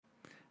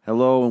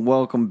Hello and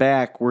welcome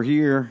back. We're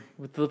here.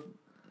 With the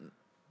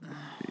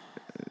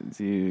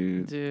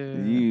Dude,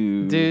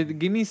 dude,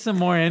 give me some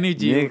more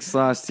energy. Nick's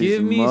lost his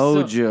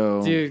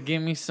mojo. Dude,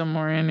 give me some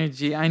more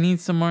energy. I need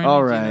some more energy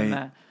All right. than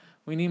that.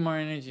 We need more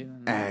energy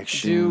than that.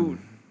 Action. Dude.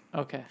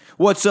 Okay.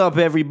 What's up,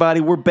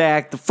 everybody? We're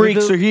back. The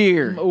freaks are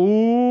here.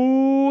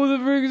 Ooh,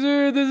 the freaks are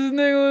here. This is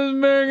Nicholas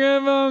Berg.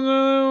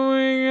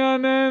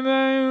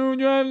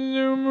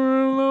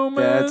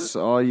 That's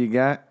all you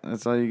got?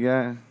 That's all you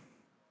got?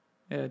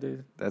 Yeah,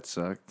 dude. That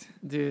sucked.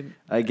 Dude.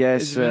 I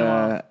guess It's been a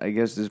while. I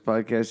guess this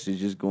podcast is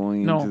just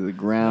going No. into the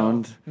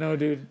ground. No,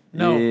 dude.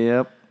 No.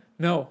 Yep.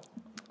 No.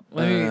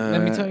 Let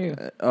me tell you.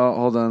 Oh,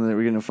 hold on. We're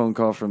getting a phone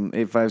call from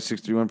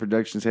 85631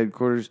 Productions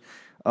headquarters.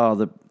 Oh,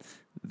 the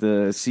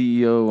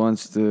CEO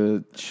wants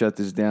to shut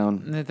this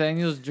down.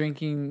 Nathaniel's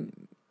drinking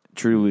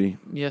Truly.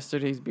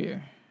 yesterday's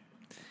beer.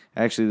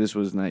 Actually, this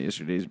was not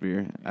yesterday's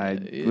beer.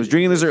 I was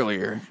drinking this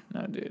earlier.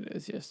 No, dude,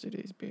 it's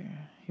yesterday's beer.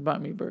 He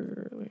bought me a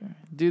burger earlier.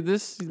 Dude,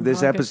 this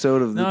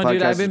Episode of the podcast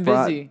dude, I've is been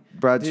brought busy.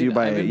 to you Dude,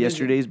 by I've been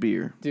yesterday's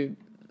beer. Dude,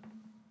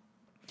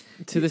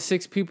 to the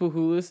 6 people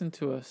who listen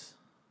to us.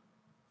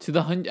 To the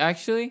 100,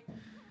 actually,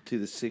 To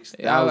the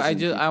 6,000 I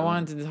people.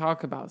 wanted to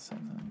talk about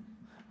something.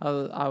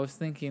 I was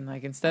thinking,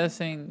 like, instead of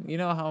saying, you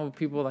know how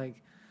people,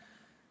 like,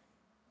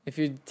 if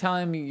you're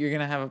telling me you're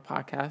going to have a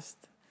podcast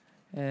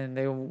and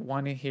they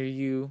want to hear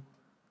you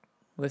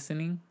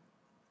listening,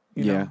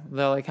 you know,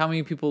 they're like, how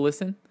many people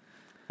listen?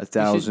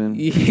 1,000.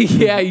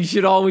 Yeah, you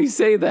should always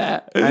say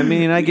that. I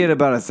mean, I get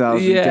about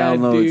 1,000 Yeah,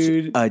 downloads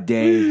dude. a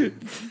day,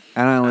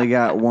 and I only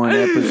got one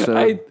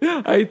episode.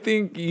 I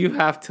think you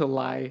have to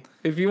lie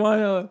if you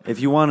want to. If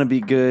you want to be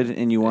good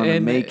and you want to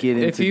And make it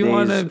in if you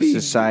wanna today's be-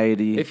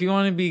 society, If you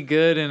want to be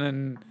good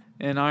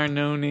in our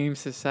no name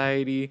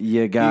society,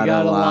 you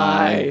gotta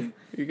lie.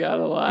 You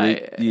gotta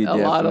lie. You a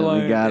lot of definitely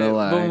lying. gotta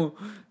lie. Boom.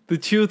 The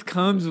truth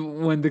comes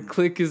when the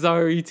click is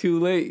already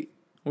too late.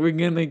 We're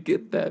gonna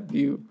get that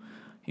view.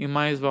 You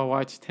might as well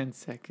watch 10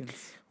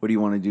 seconds. What do you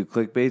want to do?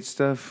 Clickbait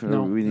stuff? Or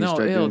No. we need No, to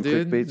start ill,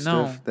 doing dude. clickbait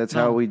No. stuff? That's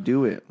No. how we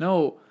do it.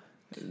 No,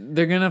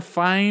 they're gonna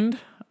find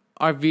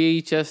our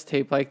VHS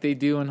tape like they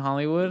do in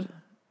Hollywood,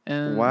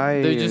 and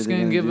Why they're are just they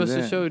gonna gonna give do us a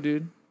that? show,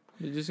 dude.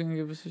 They're just gonna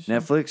give us a show.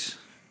 Netflix?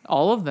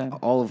 All of them.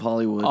 All of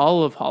Hollywood.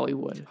 All of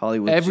Hollywood.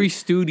 Hollywood. Every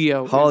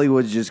studio.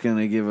 Hollywood's just going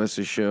to give us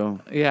a show.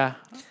 Yeah.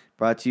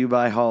 Brought to you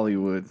by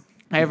Hollywood.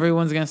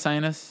 Everyone's gonna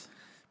sign us.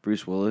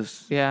 Bruce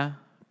Willis. Yeah.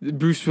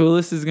 Bruce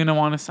Willis is gonna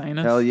want to sign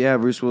us. Hell yeah,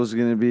 Bruce Willis is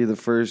going to be the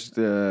first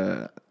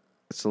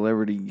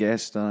celebrity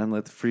guest on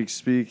Let the Freaks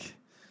Speak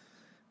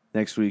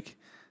next week.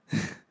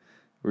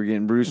 We're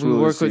getting Bruce We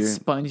Willis work with here.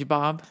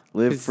 SpongeBob.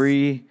 Live 'cause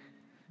free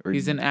or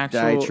He's an die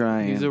actual.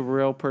 trying. He's a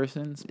real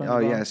person. SpongeBob. Oh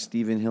yeah,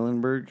 Steven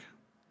Hillenberg.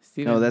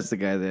 Steven. No, that's the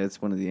guy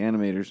that's one of the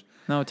animators.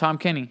 No, Tom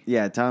Kenny.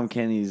 Yeah, Tom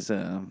Kenny's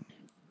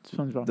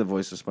SpongeBob. the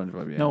voice of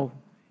SpongeBob. Yeah. No,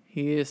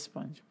 he is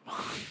SpongeBob.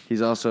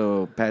 He's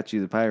also Patchy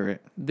the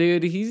Pirate.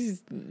 Dude,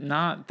 he's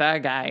not that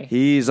guy.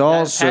 He's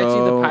Patchy the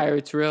also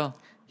Pirate's real.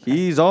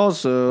 he's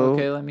also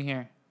Okay, let me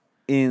hear.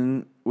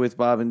 in with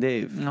Bob and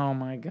Dave. Oh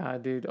my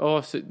god, dude.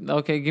 Oh, so,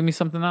 okay, give me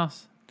something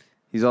else.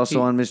 He's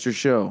also on Mr.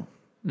 Show.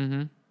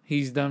 Mm-hmm.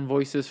 He's done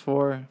voices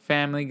for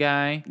Family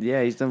Guy,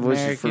 Yeah, he's done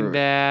voices American for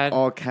Dad,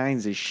 all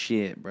kinds of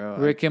shit, bro.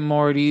 Rick and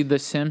Morty, The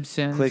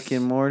Simpsons. Click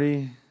and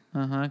Morty.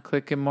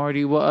 Click and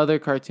Morty. What other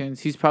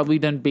cartoons? He's probably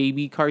done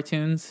baby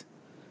cartoons.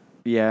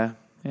 Yeah,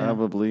 Yeah.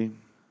 probably.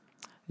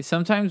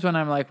 Sometimes when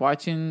I'm like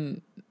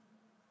watching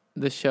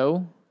the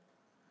show,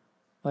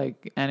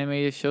 like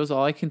animated shows,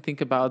 all I can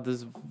think about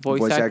is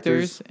voice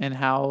actors and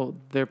how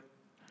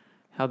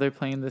they're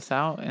playing this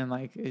out, and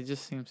like it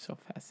just seems so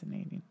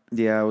fascinating.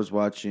 Yeah, I was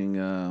watching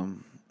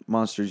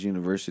Monsters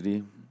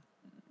University.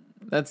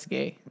 That's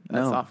gay.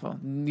 That's No. awful.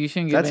 You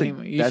shouldn't give That's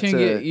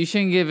you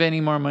shouldn't give any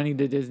more money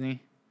to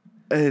Disney.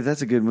 Hey,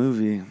 that's a good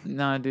movie.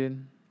 Nah,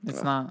 dude.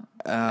 It's not.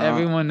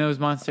 Everyone knows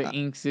Monster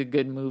Inc.'s a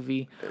good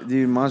movie.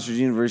 Dude, Monsters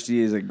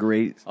University is a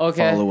great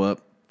Okay.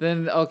 follow-up.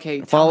 Then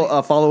okay,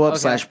 Follow-up Okay.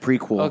 /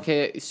 prequel.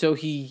 Okay, so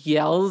he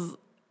yells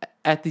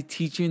at the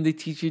teacher and the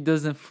teacher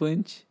doesn't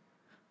flinch.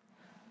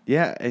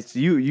 Yeah, it's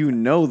you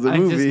know the I'm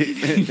movie.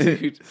 just kidding,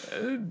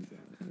 dude.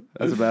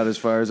 That's about as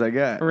far as I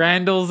got.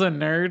 Randall's a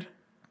nerd.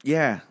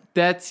 Yeah.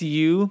 That's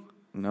you.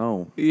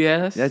 No.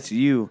 Yes. That's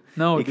you.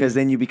 No, because dude.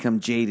 then you become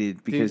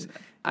jaded because Dude,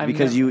 I've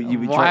because never-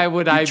 you why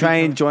would you I try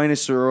and become- join a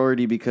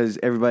sorority because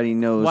everybody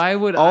knows Why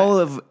would all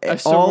I- of a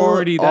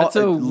sorority? That's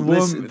a listen,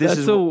 woman. this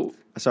That's is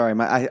sorry,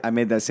 I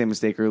made that same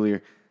mistake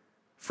earlier.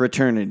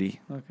 Fraternity.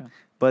 Okay.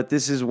 But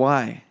this is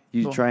why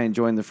you Cool. try and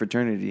join the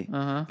fraternity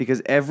Uh-huh.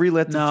 because every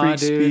Let the No, Freak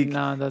dude, Speak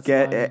no, that's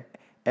lying.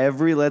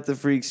 every Let the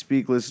Freak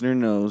Speak listener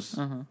knows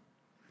Uh-huh.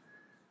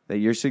 that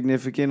your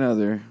significant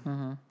other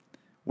Uh-huh.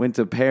 went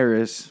to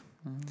Paris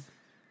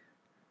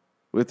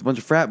with a bunch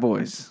of frat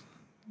boys.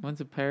 Went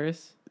to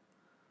Paris.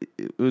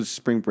 It was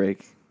spring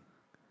break.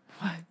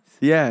 What?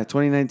 Yeah,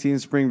 2019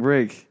 spring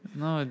break.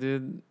 No,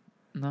 dude.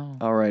 No.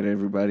 All right,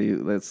 everybody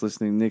that's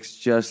listening. Nick's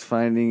just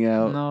finding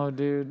out No,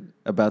 dude.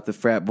 about the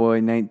Frat Boy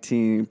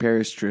 19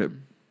 Paris trip.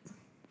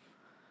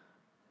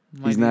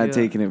 He's not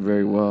taking it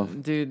very well.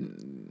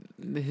 Dude,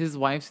 his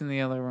wife's in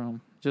the other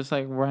room, just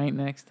like right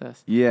next to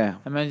us. Yeah.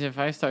 Imagine if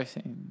I start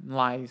saying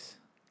lies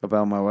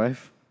About my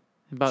wife?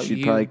 about She'd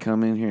you. probably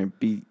come in here and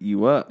beat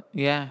you up.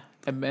 Yeah,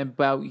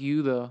 about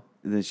you though.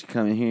 And then she'd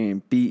come in here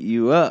and beat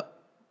you up.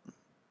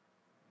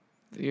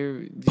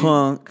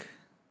 Punk.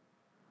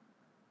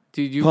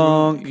 Dude, you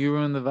Punk. you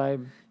ruined the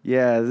vibe.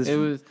 Yeah,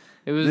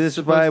 It was this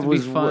supposed vibe to be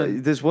was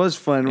fun. this was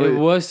fun. It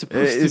was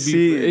supposed to be.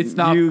 See, It's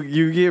not.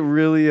 You get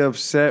really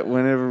upset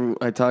whenever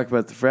I talk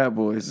about the frat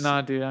boys.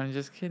 Nah, dude, I'm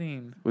just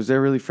kidding. Was there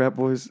really frat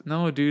boys?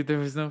 No, dude, there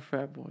was no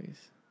frat boys.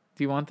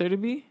 Do you want there to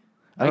be?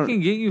 I don't-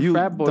 can get you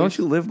frat boys. Don't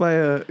you live by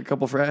a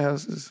couple frat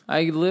houses?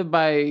 I live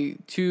by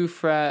 2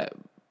 frat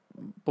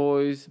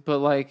boys, but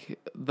like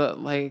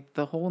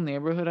the whole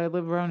neighborhood I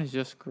live around is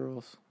just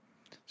girls.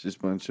 Just a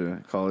bunch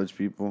of college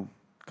people,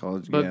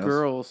 college But gals.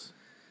 girls,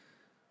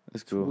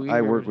 That's cool. It's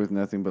I work weird. with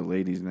nothing but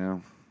ladies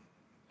now.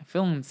 I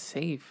feel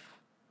unsafe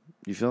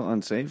You feel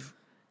unsafe?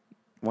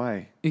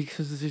 Why?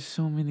 because there's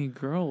so many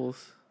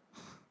girls.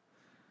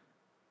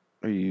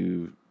 What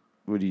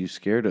are you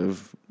scared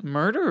of?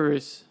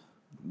 Murderers.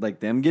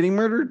 Like them getting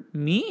murdered?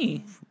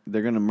 Me.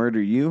 They're gonna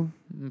murder you?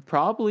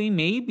 Probably,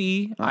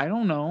 maybe. I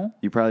don't know.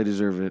 You probably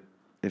deserve it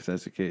if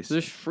that's the case.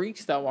 There's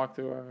freaks that walk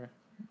through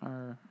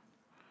our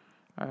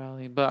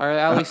alley, but our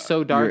alley's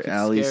so dark. Your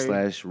alley it's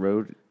scary. /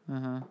 road.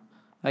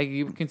 Like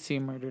you can see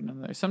murdered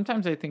in there.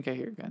 Sometimes I think I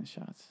hear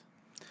gunshots.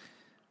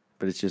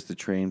 But it's just a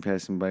train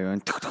passing by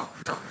going.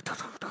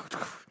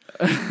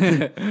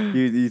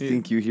 You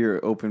think you hear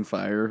open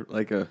fire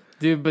like a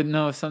Dude, but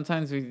no,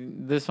 sometimes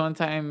this one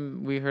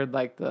time we heard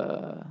like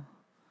the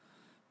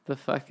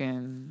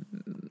fucking,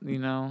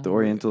 the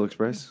Oriental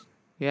Express?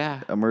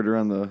 Yeah. A murder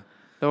on the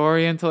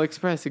Oriental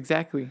Express,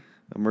 exactly.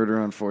 A murder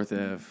on 4th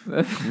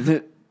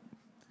Ave.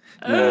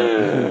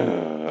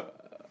 Yeah.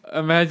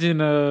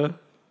 Imagine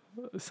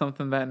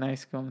something that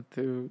nice going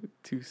through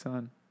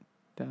Tucson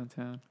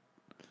downtown.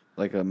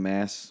 Like a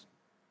mass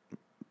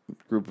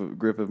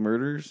grip of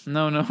murders?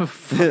 No,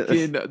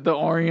 fucking the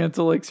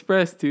Oriental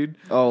Express, dude.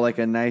 Oh, like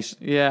a nice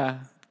Yeah.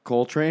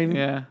 coal train?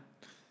 Yeah.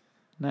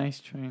 Nice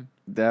train.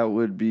 That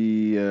would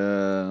be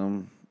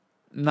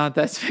Not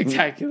that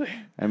spectacular.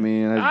 I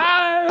mean,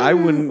 I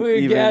wouldn't We're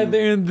even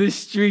gathering the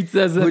streets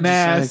as a would you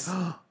mass.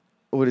 say,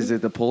 what is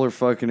it? The Polar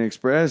fucking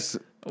Express?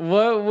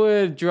 What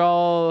would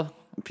draw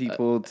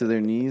People to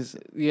their knees?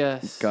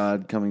 yes.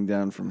 God coming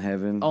down from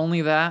heaven?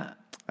 Only that?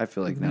 I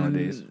feel like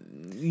nowadays.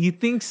 You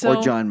think so?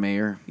 Or John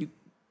Mayer.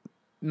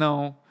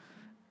 No.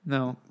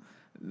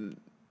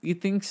 You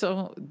think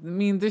so? I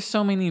mean, there's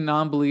so many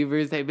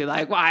non-believers. They'd be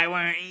like, "Why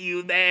weren't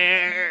you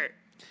there?"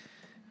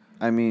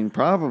 I mean,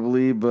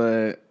 probably,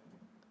 but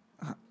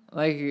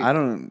Like, I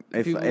don't.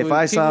 If people if would-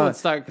 I people saw would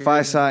start if I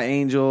crazy. saw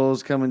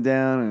angels coming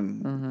down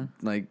and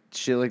like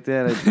shit like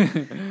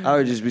that, I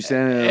would just be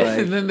standing there and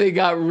like, then they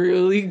got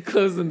really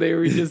close, and they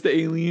were just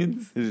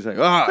aliens. it's just like,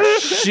 oh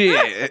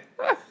shit!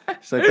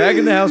 It's like back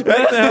in the house,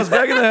 back in the house,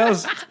 back in the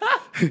house.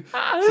 It's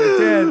like,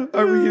 Dad,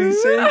 are we getting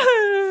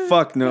saved?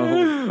 Fuck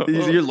no!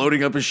 You're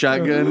loading up a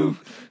shotgun.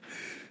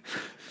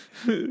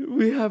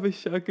 We have a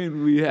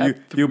shotgun. We have You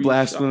 3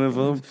 blast one of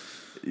shotguns.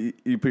 them.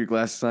 You put your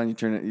glasses on. You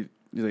turn it.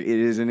 You're like, it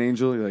is an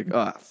angel. You're like,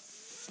 oh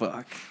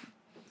fuck.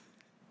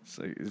 It's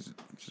like just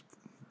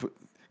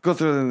go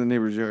throw it in the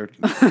neighbor's yard.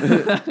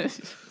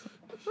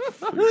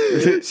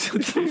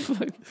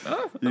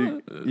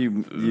 you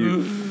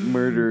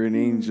murder an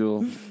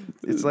angel.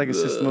 It's like a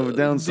System of a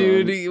Down song.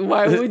 Dude,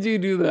 why would you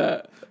do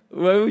that?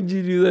 Why would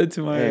you do that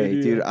to my Hey,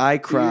 idea? dude, I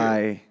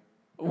cry.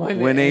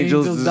 When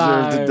angels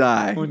deserve to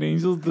die. When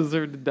angels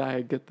deserve to die,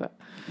 I get that.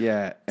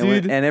 Yeah,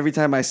 Dude. and every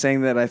time I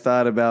sang that, I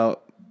thought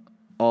about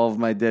all of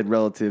my dead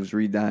relatives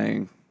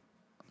re-dying.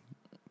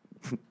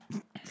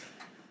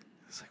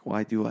 It's like,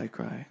 why do I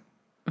cry?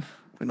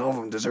 When all of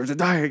them deserve to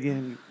die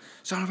again, you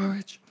son of a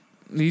bitch.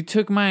 You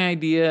took my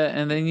idea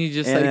and then you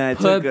just And I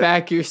put took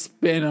back your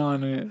spin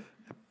on it.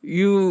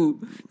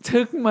 You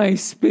took my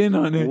spin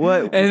on it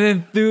What? and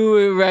then threw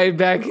it right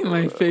back in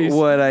my face.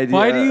 What idea?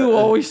 Why do you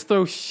always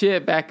throw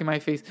shit back in my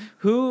face?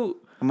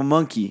 I'm a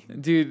monkey.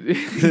 Dude,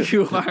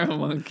 you are a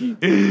monkey.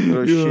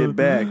 Throw shit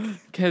back.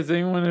 Has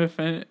anyone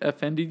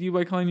offended you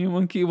by calling you a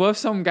monkey? What if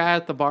some guy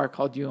at the bar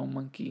called you a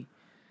monkey?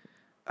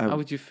 How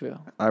would you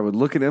feel? I would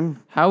look at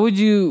him. How would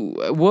you?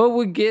 What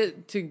would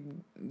get to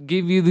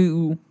give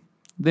you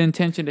the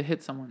intention to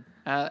hit someone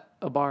at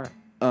a bar?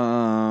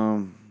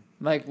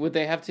 Like, would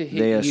they have to hit you?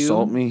 They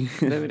assault me.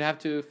 They would have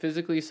to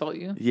physically assault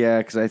you? Yeah,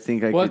 because I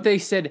think I What if could. they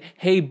said,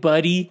 "Hey,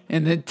 buddy,"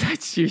 and then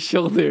touched your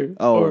shoulder?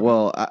 Oh, or,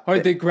 well. or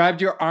they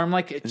grabbed your arm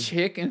like a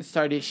chick and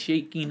started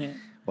shaking it.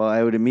 Well,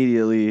 I would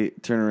immediately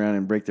turn around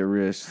and break their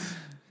wrist.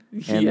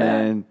 And Yeah.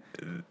 then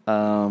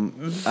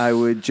I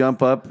would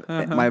jump up.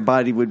 My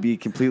body would be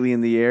completely in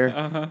the air.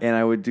 And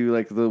I would do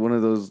like one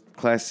of those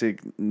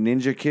classic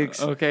ninja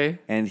kicks. Okay.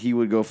 And he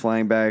would go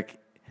flying back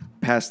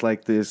past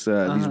like this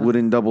these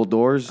wooden double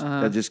doors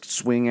that just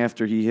swing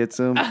after he hits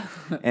them.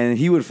 And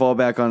he would fall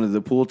back onto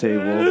the pool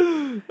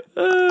table.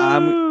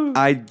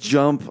 I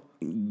jump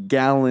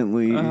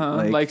gallantly.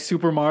 Like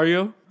Super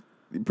Mario?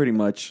 Pretty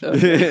much.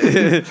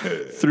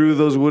 Through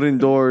those wooden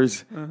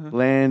doors,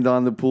 land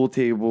on the pool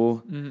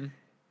table. Mm-hmm.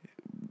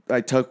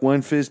 I tuck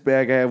one fist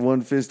back, I have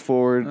one fist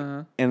forward,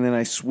 and then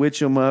I switch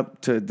them up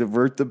to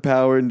divert the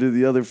power into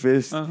the other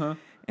fist.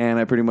 And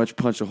I pretty much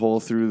punch a hole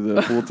through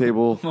the pool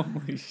table.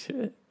 Holy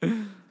shit.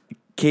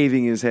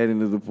 Caving his head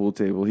into the pool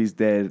table. He's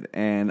dead,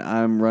 and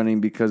I'm running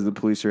because the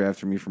police are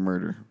after me for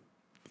murder.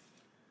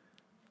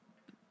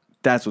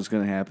 That's what's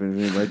going to happen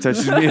if anybody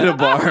touches me at a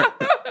bar.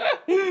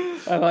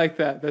 I like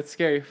that. That's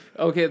scary.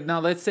 Okay, now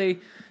let's say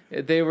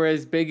they were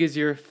as big as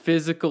your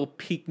physical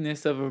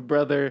peakness of a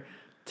brother,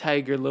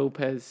 Tiger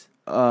Lopez.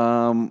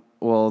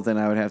 Well, then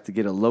I would have to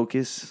get a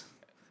locust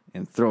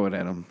and throw it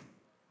at him.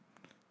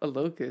 A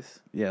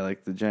locust? Yeah,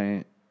 like the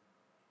giant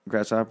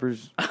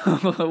grasshoppers.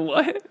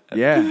 What?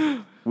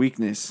 Yeah,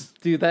 weakness.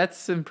 Dude,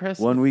 that's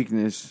impressive. One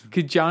weakness.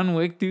 Could John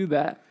Wick do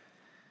that?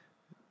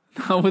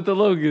 Not with the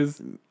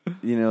locust.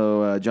 You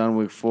know, John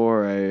Wick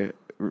 4, I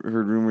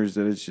heard rumors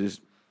that it's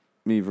just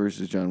me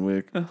versus John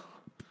Wick.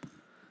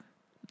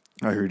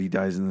 I heard he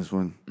dies in this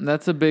one.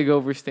 That's a big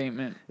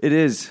overstatement. It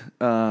is,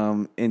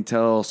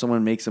 until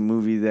someone makes a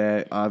movie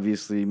that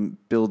obviously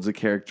builds a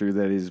character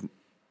that is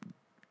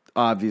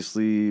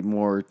obviously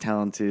more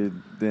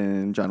talented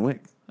than John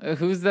Wick.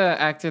 Who's the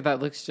actor that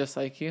looks just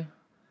like you?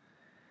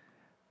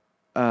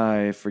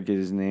 I forget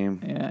his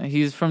name. Yeah,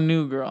 he's from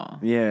New Girl.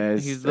 Yeah,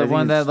 he's the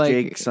one that like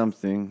Jake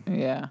something.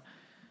 Yeah.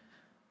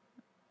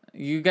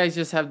 You guys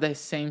just have the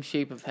same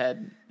shape of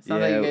head. It's not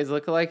that Yeah. you guys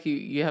look alike.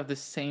 You have the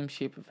same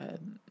shape of head,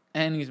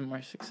 and he's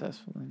more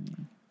successful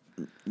than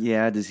you.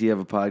 Yeah, does he have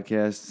a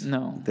podcast?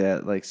 No.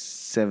 That like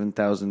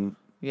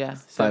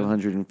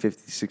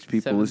 7,556 Yeah.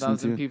 people listen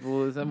 7,000 to?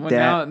 people listen.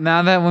 That-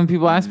 Now that when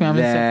people ask me, I'm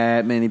gonna say,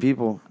 that many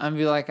people. I'm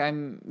be like,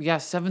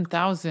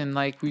 7,000.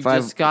 Like we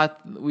just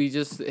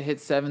hit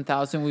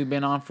 7,000. We've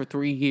been on for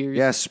 3 years.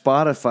 Yeah,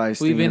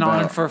 Spotify's We've been thinking on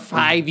about- for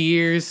 5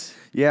 years.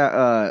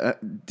 Yeah,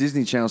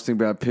 Disney Channel's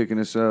thinking about picking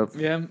us up.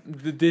 Yeah,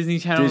 the Disney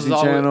Channel. Disney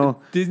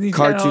Channel, Disney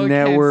Cartoon Channel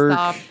Network.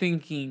 Can't stop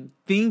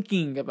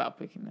thinking about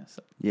picking us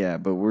up. Yeah,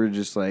 but we're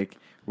just like,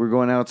 we're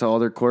going out to all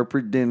their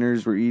corporate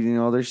dinners. We're eating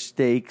all their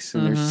steaks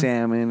and their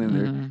salmon and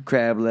their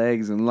crab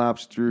legs and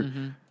lobster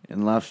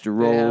and lobster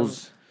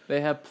rolls. They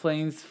have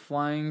planes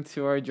flying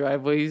to our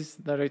driveways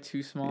that are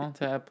too small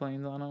to have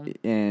planes on them.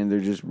 And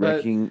they're just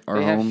wrecking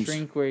our homes. They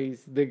have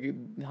shrinkways.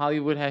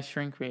 Hollywood has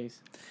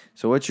shrinkways.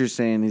 So what you're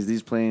saying is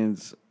these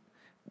planes,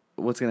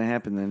 what's going to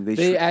happen then?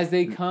 As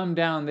they come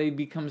down, they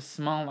become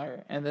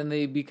smaller. And then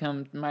they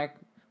become, not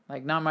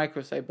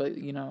microsite, but,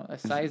 a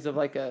size of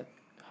like a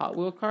Hot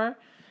Wheel car.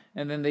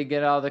 And then they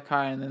get out of the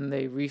car and then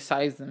they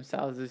resize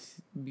themselves as,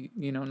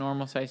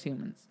 normal size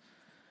humans.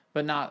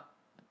 But not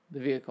the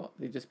vehicle.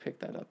 They just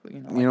pick that up. Like you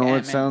know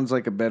what sounds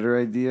like a better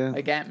idea?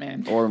 Like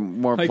Ant-Man. Or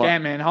more like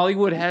Ant-Man.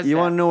 Hollywood has You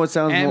want to know what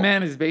sounds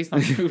Ant-Man is based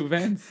on true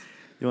events.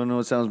 You want to know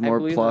what sounds more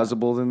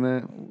plausible than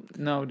that?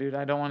 No, dude.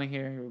 I don't want to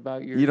hear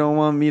about your... You don't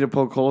want me to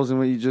poke holes in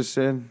what you just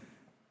said?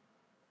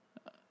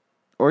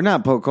 Or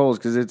not poke holes,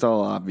 because it's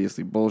all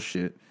obviously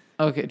bullshit.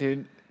 Okay,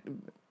 dude.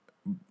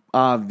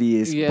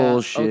 Obvious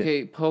bullshit.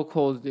 Okay, poke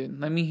holes, dude.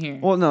 Let me hear.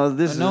 Well, no,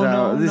 this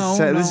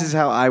is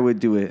how I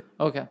would do it.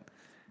 Okay.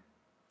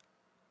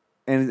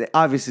 And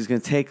obviously it's going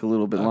to take a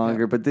little bit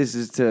longer, but this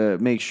is to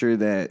make sure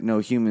that no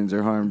humans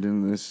are harmed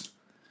in this.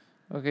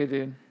 Okay,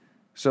 dude.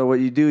 So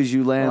what you do is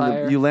you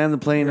land the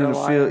plane in the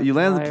field. You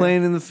land the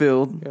plane in the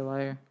field. You're a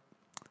liar.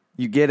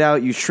 You get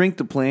out, you shrink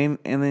the plane,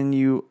 and then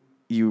you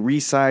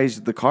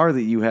resize the car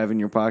that you have in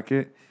your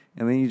pocket,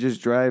 and then you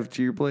just drive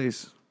to your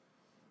place.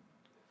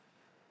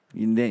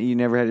 You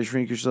never had to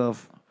shrink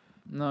yourself?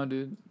 No,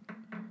 dude.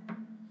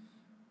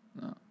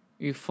 No.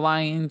 You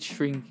fly in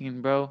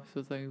shrinking, bro. So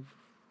it's like...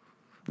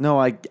 No,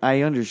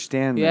 I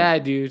understand that. Yeah,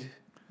 dude.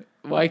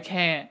 Why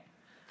can't?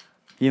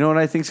 You know what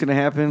I think's going to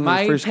happen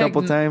the first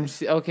couple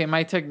times? Okay,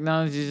 my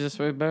technology is just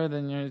way better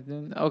than yours.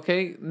 Dude.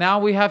 Okay, now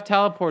we have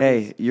teleporters.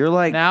 Hey, you're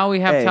like... Now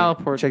we have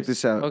teleporters. Check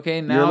this out. Okay,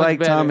 now you're like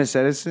it's better. Thomas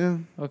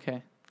Edison.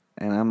 Okay.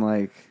 And I'm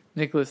like...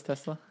 Nicholas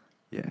Tesla.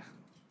 Yeah.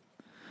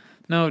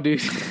 No,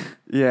 dude.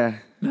 Yeah.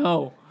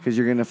 No. Because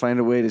you're going to find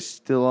a way to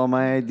steal all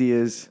my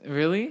ideas.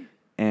 Really?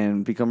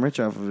 And become rich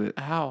off of it.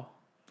 How?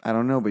 I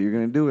don't know, but you're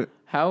going to do it.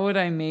 How would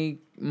I make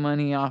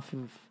money off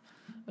of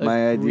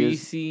my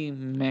greasy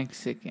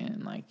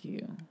Mexican like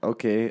you?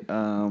 Okay,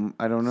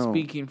 I don't know.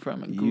 Speaking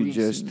from a greasy You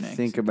just Mexican.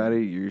 think about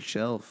it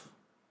yourself,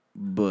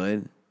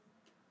 bud.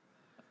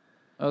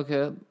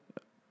 Okay.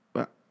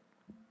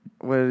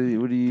 What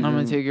do you I'm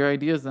going to take your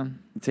ideas then.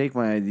 Take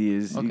my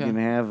ideas. Okay. You can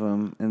have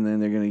them, and then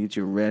they're going to get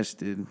you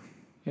arrested.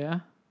 Yeah?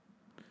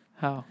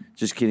 How?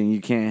 Just kidding.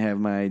 You can't have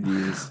my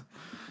ideas.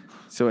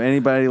 So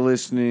anybody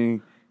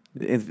listening...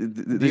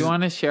 Do you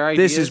want to share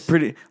ideas? This is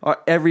pretty...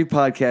 every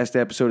podcast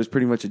episode is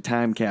pretty much a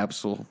time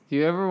capsule. Do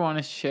you ever want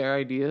to share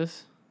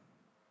ideas?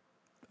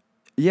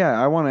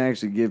 Yeah, I want to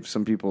actually give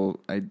some people...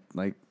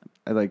 I'll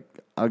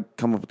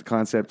come up with the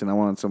concept, and I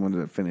want someone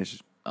to finish.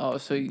 Oh,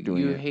 so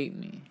you hate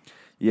me.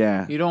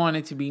 Yeah. You don't want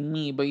it to be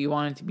me, but you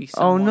want it to be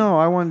someone. Oh, no.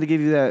 I wanted to give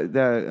you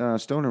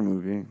that stoner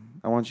movie.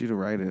 I want you to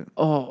write it.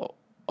 Oh.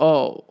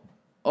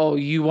 Oh,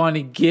 you want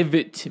to give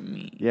it to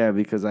me? Yeah,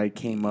 because I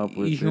came up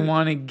with You it.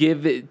 want to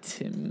give it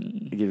to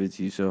me? I give it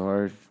to you so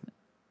hard.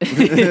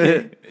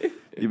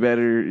 You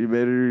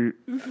better.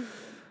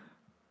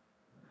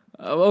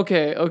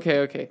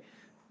 Okay.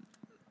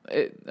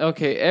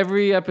 Okay,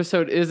 every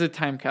episode is a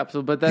time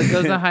capsule, but that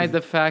doesn't hide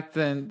the fact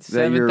that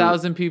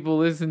 7,000 people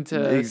listen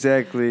to us.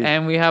 Exactly.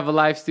 And we have a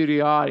live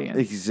studio audience.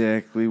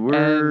 Exactly.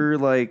 We're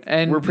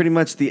and we're pretty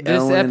much the this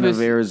Ellen of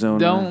Arizona.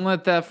 Don't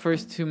let that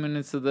first 2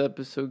 minutes of the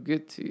episode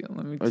get to you.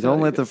 Let me tell you. Don't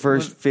let the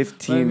first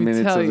 15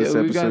 minutes of this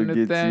episode get to you.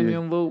 We got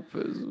Nathaniel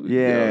Lopez.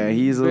 Yeah,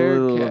 he's a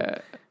little...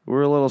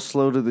 We're a little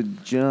slow to the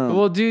jump.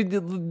 Well, dude,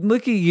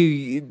 look at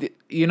you.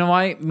 You know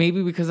why?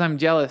 Maybe because I'm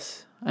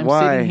jealous. I'm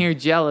Why? sitting here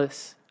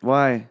jealous.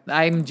 Why?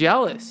 I'm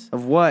jealous.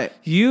 Of what?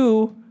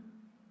 You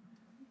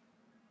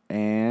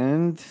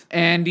and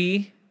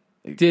Andy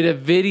did a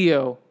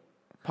video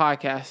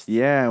podcast.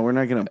 Yeah, we're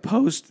not going to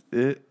post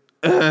it.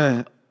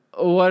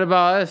 What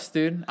about us,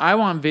 dude? I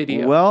want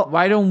video. Well,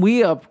 why don't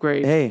we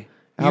upgrade? Hey,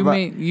 you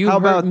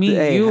hurt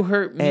me. You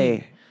hurt me.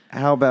 Hey,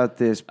 how about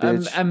this,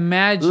 bitch?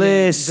 Imagine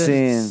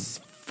Listen.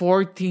 the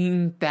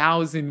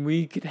 14,000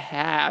 we could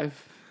have.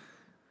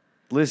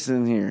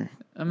 Listen here.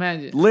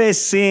 Imagine.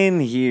 Listen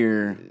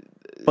here,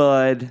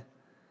 bud.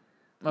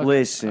 Okay.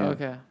 Listen.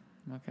 Okay.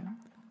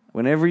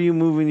 Whenever you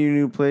move in your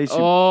new place,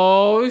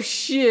 oh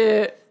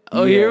shit!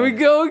 Oh, Yeah. Here we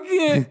go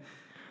again.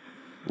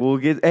 We'll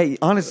get. Hey,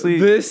 honestly,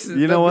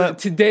 you know what?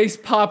 Today's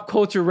pop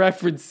culture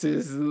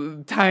references,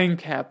 time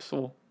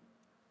capsule.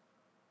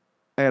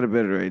 I had a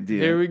better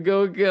idea. Here we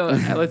go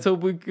again. Let's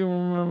hope we can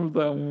remember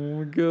that when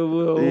we get a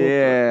little.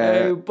 Yeah.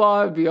 Hey,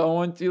 Bobby, I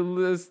want you to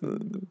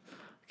listen.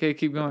 Okay,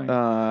 keep going.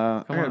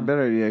 I got a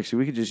better idea. Actually,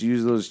 we could just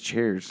use those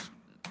chairs.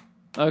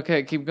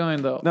 Okay, keep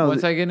going though. No,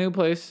 Once I get a new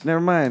place.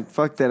 Never mind.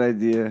 Fuck that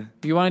idea.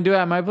 You want to do it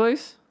at my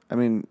place? I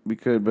mean, we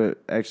could,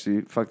 but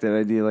actually, fuck that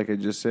idea. Like I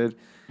just said,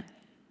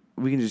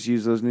 we can just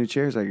use those new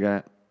chairs I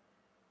got.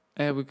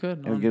 Yeah, we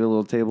could. And get a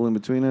little table in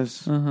between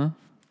us.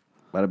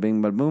 Bada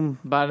bing, bada boom.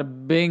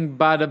 Bada bing,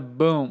 bada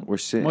boom. We're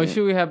sitting. What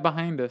should we have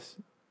behind us?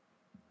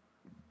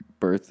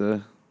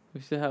 Bertha. We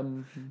should have.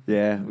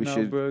 Yeah, we Mel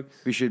should. Brooks.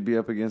 We should be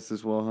up against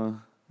this wall, huh?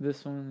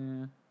 This one,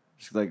 yeah.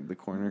 Just like the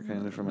corner,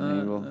 kind of from an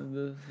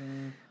angle.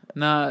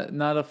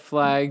 Not a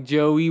flag.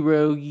 Joey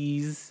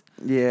Rogies.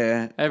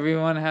 Yeah.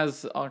 Everyone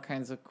has all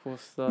kinds of cool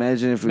stuff.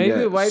 Imagine if we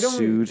got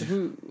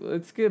sued.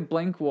 Let's get a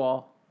blank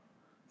wall.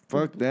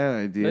 Fuck that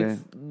idea.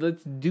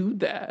 Let's do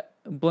that.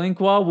 Blank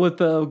wall with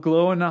a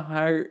glow in the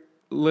heart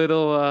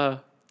little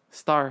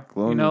star.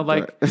 Glow in you know, the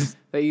like dark.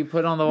 that you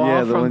put on the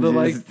wall from the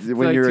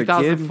when you're a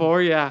kid.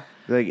 2004. Yeah.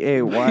 Like,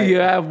 hey, why? You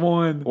have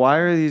one. Why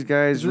are these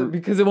guys?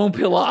 Because it won't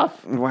peel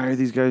off. Why are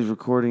these guys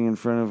recording in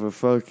front of a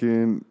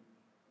fucking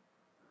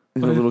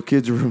in a little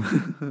kid's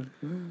room?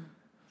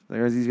 Like,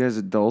 are these guys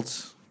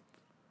adults?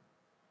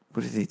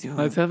 What are they doing?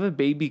 Let's have a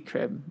baby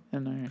crib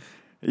in there.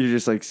 You're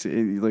just like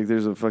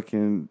there's a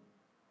fucking.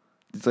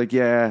 It's like,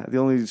 yeah, the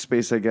only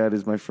space I got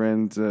is my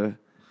friend's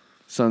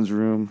son's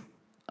room.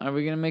 Are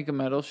we gonna make a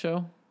metal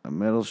show? A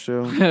metal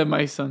show?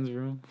 My son's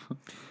room.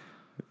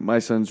 My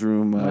son's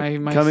room.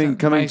 My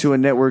coming to a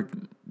network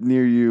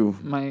near you.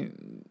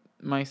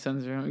 My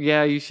son's room.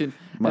 Yeah, you should.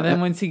 And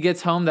then once he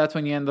gets home, that's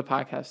when you end the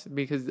podcast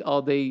because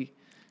all day.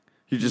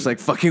 You're just like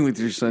fucking with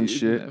your son's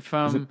shit.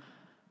 From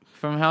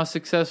how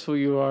successful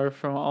you are,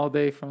 from all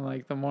day, from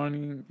like the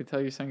morning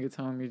until your son gets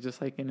home, you're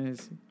just like in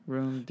his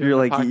room.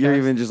 You're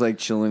even just like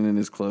chilling in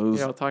his clothes.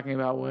 You're all talking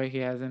about what he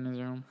has in his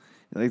room.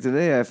 Like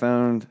today, I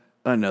found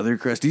another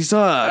crusty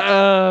sock.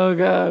 Oh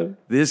god,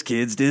 this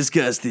kid's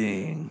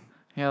disgusting.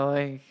 Yeah,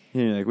 like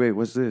you're like, wait,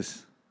 what's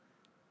this?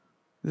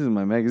 This is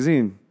my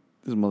magazine.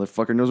 This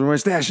motherfucker knows where my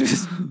stash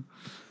is.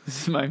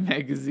 This is my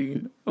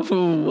magazine.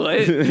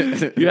 What?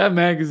 You have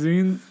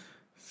magazines?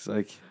 It's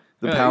like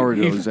the power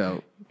goes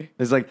out.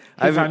 It's like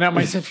I found out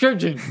my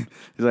subscription.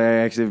 It's like I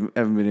actually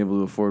haven't been able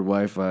to afford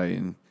Wi-Fi,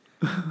 and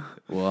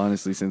well,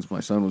 honestly, since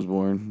my son was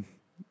born,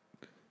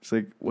 it's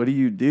like, what do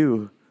you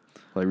do?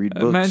 Well, I read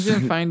books.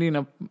 Imagine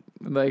finding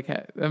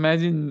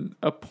imagine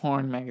a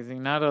porn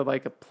magazine, not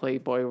a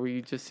Playboy where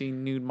you just see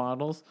nude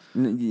models,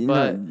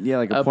 but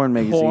like a porn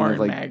magazine of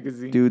like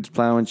magazine. Dudes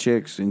plowing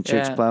chicks and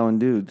chicks plowing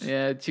dudes.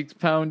 Yeah, chicks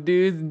plowing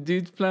dudes and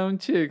dudes plowing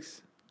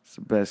chicks. It's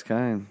the best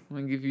kind. I'm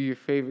gonna give you your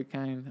favorite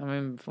kind.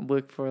 I'm gonna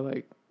look for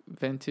like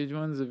vintage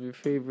ones of your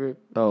favorite.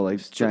 Oh, like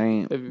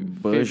giant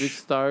bush favorite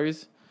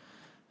stars.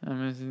 I'm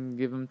gonna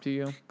give them to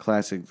you.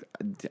 Classic.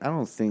 I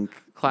don't think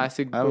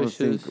classic. I don't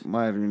bushes. think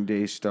modern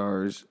day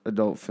stars,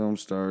 adult film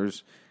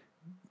stars,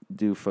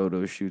 do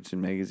photo shoots in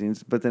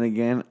magazines. But then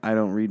again, I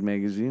don't read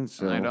magazines,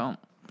 so I don't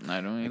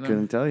either. I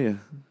couldn't tell you.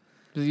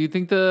 Do you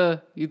think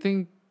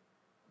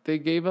they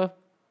gave up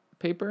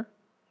paper?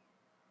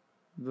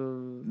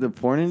 The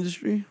porn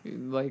industry?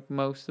 Like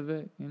most of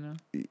it, you know?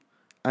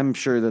 I'm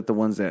sure that the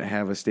ones that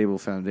have a stable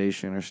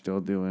foundation are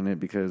still doing it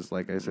because,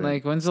 like I said,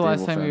 like when's the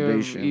last time you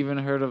even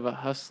heard of a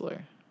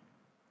Hustler?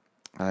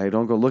 I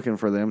don't go looking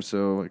for them,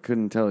 so I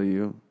couldn't tell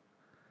you.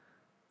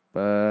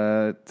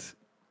 But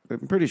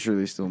I'm pretty sure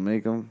they still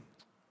make them,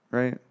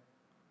 right?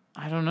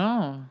 I don't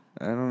know.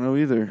 I don't know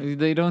either.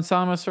 They don't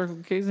sell them at Circle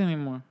K's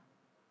anymore.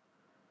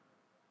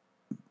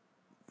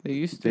 They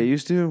used to. They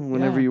used to.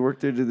 Whenever Yeah. you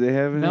worked there, did they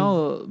have any?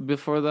 No,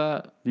 before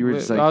that. You were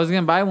just like- I was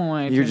going to buy one when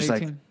I You're turned just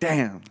 18. like,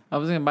 damn. I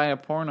was going to buy a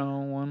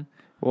porno one.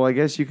 Well, I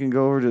guess you can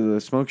go over to the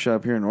smoke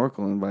shop here in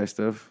Oracle and buy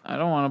stuff. I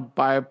don't want to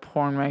buy a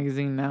porn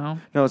magazine now.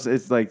 No,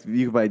 it's like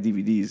you can buy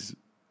DVDs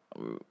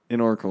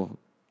in Oracle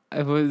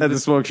It was at the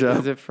smoke shop.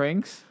 Is it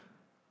Frank's?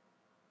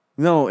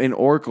 No, in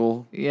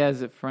Oracle. Yeah,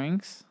 is it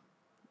Frank's?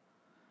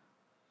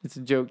 It's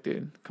a joke,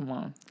 dude. Come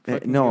on. No,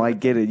 Fucking I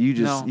get it.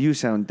 No. You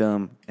sound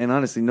dumb, and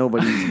honestly,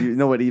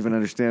 nobody even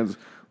understands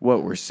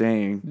what we're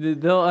saying.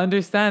 They'll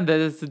understand that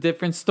it's a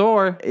different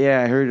store.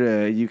 Yeah, I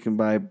heard you can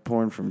buy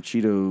porn from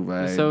Cheeto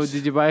Vibes. So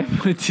did you buy?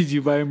 Did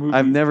you buy a movie?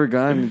 I've never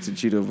gone into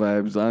Cheeto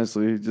Vibes,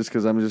 honestly, just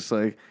because I'm just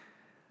like,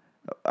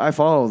 I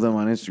follow them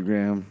on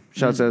Instagram.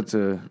 Shouts out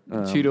to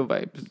Cheeto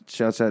vibes.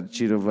 Shouts out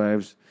to Cheeto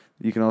Vibes.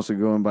 You can also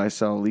go and buy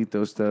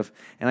Salito stuff.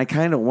 And I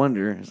kind of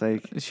wonder, it's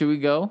like, Should we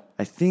go?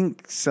 I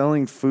think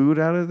selling food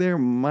out of there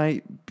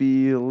might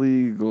be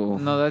illegal.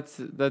 No,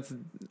 isn't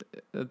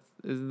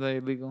that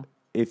illegal?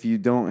 If you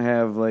don't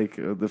have like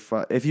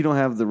if you don't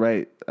have the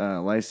right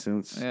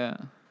license. Yeah.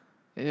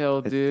 Ew,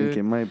 I dude. think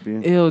it might be.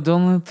 Ew,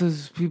 don't let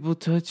those people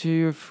touch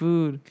your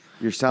food.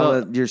 Your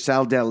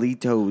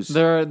Saldalitos.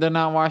 They're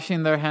not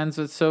washing their hands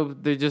with soap.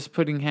 They're just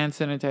putting hand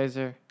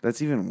sanitizer.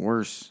 That's even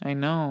worse. I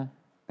know.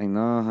 I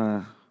know,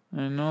 huh?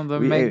 I know.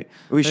 We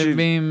They're should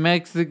being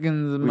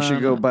Mexicans, man. we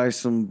should go buy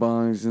some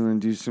bongs and then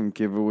do some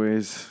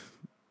giveaways.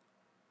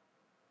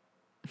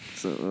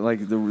 So like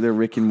their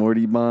Rick and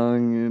Morty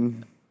bong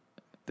and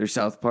their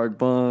South Park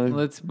bong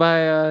Let's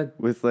buy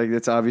with like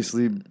that's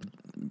obviously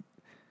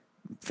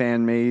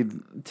fan made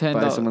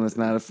by someone that's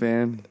not a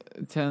fan.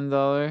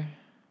 $10.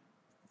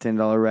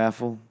 $10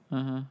 raffle.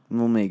 Uh-huh. And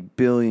we'll make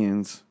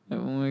billions We'll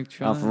make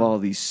off of all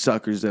these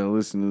suckers that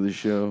listen to the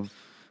show.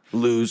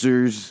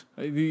 Losers,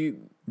 The-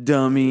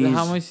 dummies.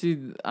 How much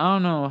I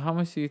don't know. How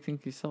much do you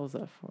think he sells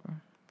that for?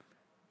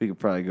 We could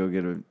probably go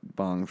get a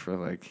bong for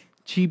like.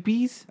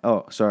 Cheapies?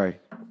 Oh, sorry.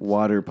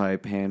 Water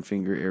pipe, hand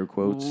finger, air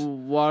quotes.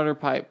 Water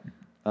pipe.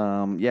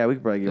 Yeah, we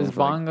could probably get Is one for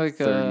bong like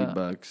like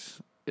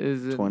 $30,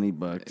 Is it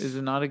 $20. Is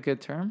it not a good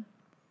term?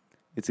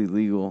 It's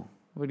illegal.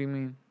 What do you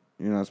mean?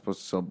 You're not supposed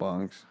to sell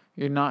bongs.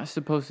 You're not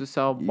supposed to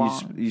sell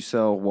bong. You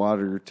sell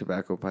water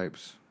tobacco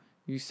pipes.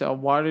 You sell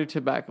water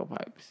tobacco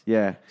pipes.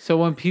 Yeah. So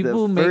when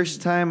people the make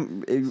first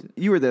time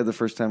you were there, the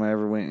first time I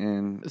ever went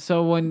in.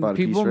 so when bought a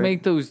people piece, right?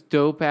 make those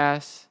dope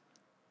ass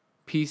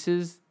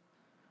pieces,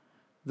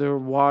 they're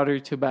water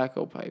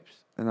tobacco pipes.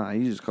 Nah,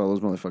 you just call those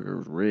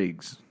motherfuckers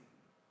rigs.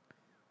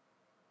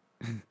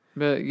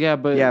 But Yeah,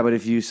 but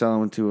if you sell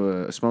them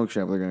to a smoke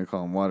shop, they're gonna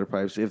call them water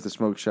pipes. If the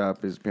smoke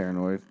shop is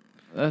paranoid.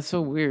 that's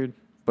so weird.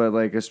 But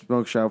like a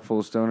smoke shop full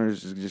of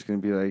stoners is just gonna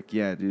be like,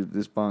 yeah, dude,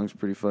 this bong's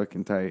pretty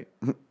fucking tight.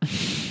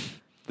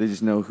 They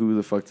just know who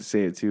the fuck to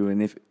say it to,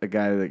 and if a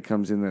guy that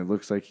comes in that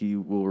looks like he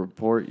will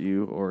report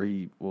you or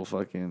he will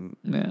fucking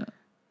Yeah.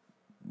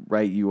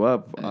 write you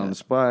up on the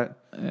spot,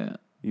 Yeah.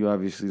 you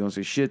obviously don't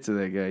say shit to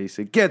that guy. You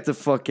say, "Get the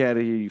fuck out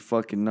of here, you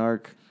fucking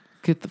narc."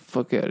 Get the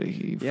fuck out of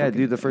here. You Yeah, fucking-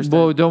 dude, the first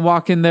Whoa, time don't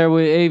walk in there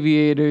with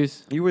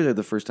aviators. you were there,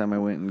 the first time I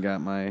went and got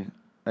my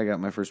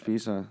first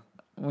piece, huh?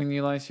 When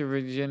you lost your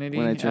virginity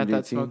When I at turned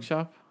that 18. smoke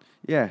shop?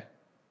 Yeah,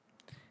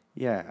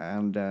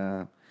 and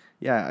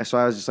yeah. So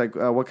I was just like,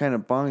 "What kind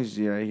of bongs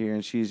do you have here?"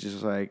 And she's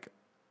just like,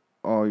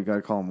 "Oh, you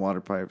gotta call them water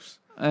pipes."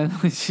 And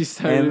then she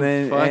started And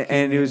then fucking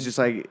and it was him. just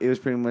like it was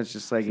pretty much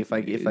just like if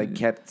I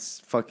kept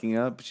fucking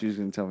up, she was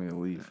gonna tell me to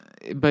leave.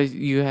 But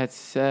you had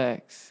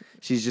sex.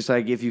 She's just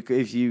like if you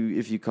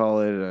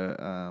call it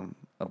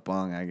a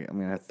bong, I'm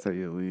gonna have to tell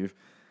you to leave.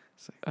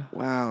 It's like,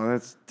 wow,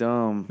 that's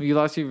dumb. You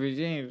lost your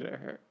virginity to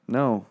her.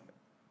 No.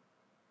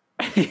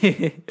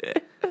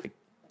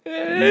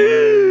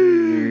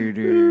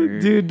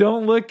 Dude,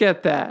 don't look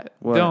at that.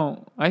 What?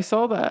 Don't. I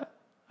saw that.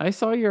 I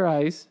saw your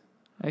eyes.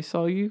 I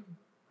saw you.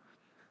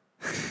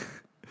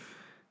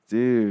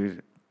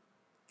 Dude.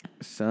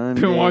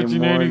 Sunday Been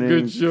watching any morning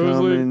good shows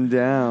coming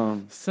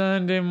down.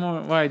 Sunday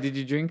morning. Why? Did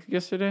you drink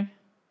yesterday?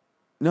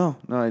 No,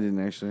 I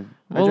didn't actually.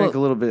 Well, I drank a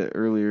little bit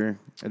earlier.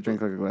 I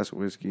drank like a glass of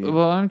whiskey.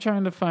 Well, I'm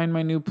trying to find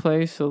my new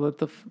place, so let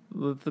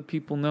the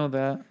people know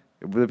that.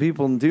 But the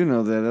people do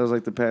know that. That was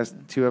like the past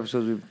 2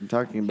 episodes we've been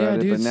talking about Yeah,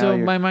 it. dude. But now So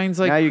you're, my mind's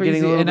like now you're crazy,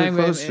 getting a little and bit I'm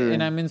closer.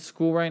 and I'm in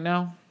school right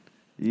now.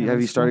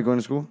 Have you started going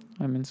to school?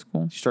 I'm in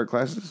school. Did you start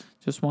classes?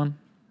 Just one.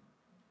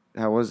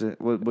 How was it?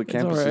 What It's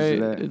campus alright. is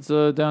it at? It's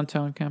a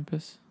downtown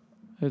campus.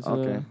 It's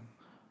Okay.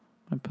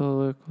 my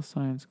political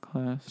science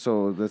class.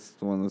 So that's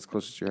the one that's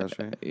closest to your house,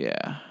 right?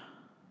 Yeah,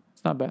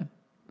 it's not bad.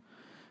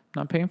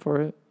 Not paying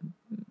for it.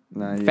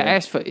 Nah, yeah.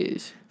 FAFSA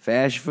is.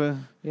 FAFSA?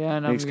 Yeah,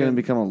 and Nick's going to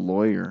become a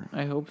lawyer.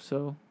 I hope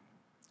so.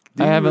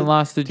 Do I you haven't re-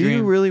 lost a Do dream.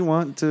 you really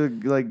want to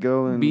like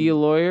go and Be a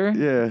lawyer?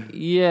 Yeah.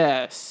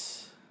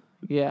 Yes.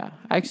 Yeah.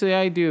 Actually,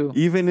 I do.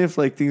 Even if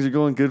like things are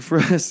going good for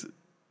us,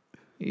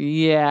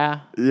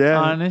 Yeah. yeah.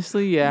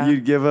 Honestly, yeah.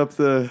 You'd give up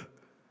the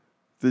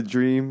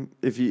dream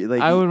if you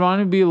like. I would want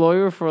to be a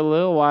lawyer for a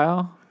little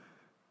while.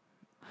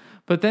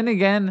 But then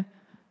again,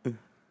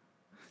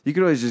 You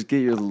could always just get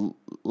your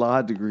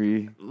law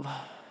degree.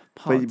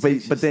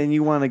 Politics But then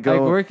you want to go.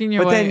 like working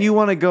your but way. then you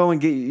want to go and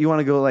get. You want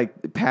to go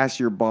like pass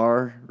your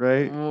bar,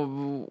 right? Well,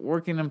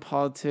 working in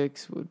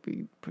politics would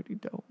be pretty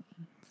dope.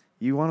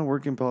 You want to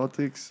work in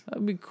politics?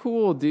 That'd be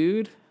cool,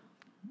 dude.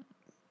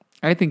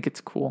 I think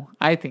it's cool.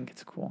 I think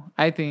it's cool.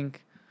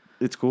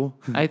 It's cool.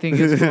 I think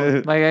it's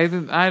cool. Like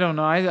I don't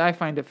know. I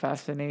find it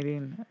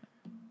fascinating.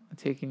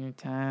 Taking your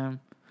time,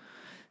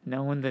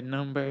 knowing the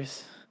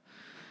numbers,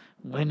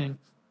 winning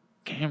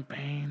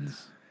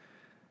campaigns,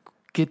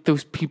 get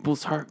those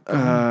people's heart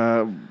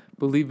going.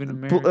 Believe in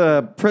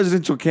America.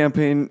 Presidential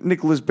campaign.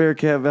 Nicholas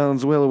Bearcat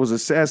Valenzuela was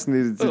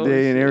assassinated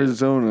today in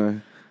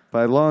Arizona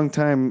by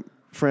longtime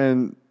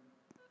friend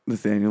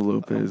Nathaniel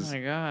Lopez. Oh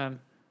my God.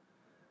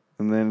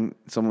 And then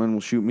someone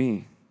will shoot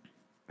me.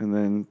 And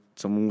then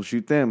someone will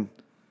shoot them.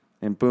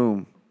 And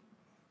boom.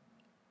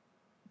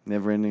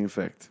 Never ending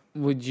effect.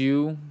 Would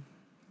you...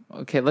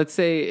 Okay, let's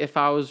say if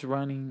I was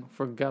running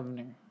for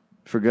governor.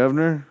 For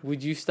governor?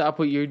 Would you stop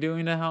what you're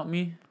doing to help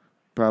me?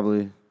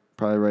 Probably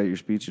write your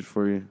speeches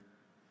for you.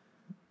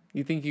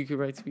 You think you could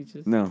write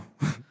speeches? No.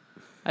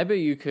 I bet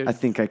you could. I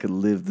think I could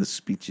live the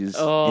speeches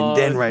and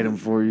then write them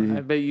for you.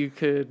 I bet you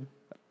could.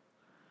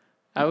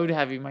 I would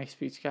have you my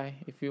speech guy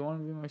if you want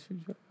to be my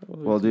speech guy.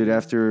 Well, dude,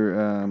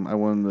 after I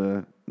won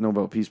the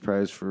Nobel Peace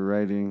Prize for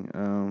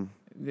writing,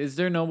 is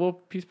there a Nobel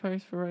Peace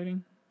Prize for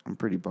writing? I'm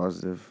pretty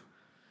positive.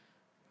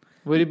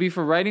 Would it be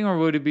for writing or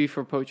would it be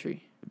for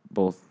poetry?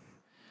 Both.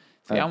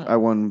 See, I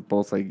won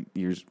both like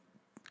years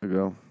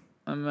ago.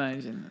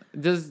 Imagine.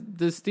 Does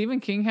Stephen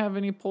King have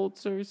any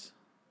Pulitzers?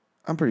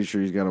 I'm pretty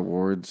sure he's got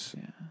awards.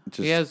 Yeah.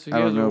 Just, I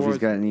don't know if he's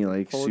got any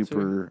like Pulitzer.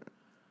 super.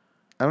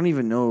 I don't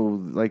even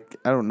know. Like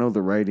I don't know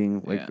the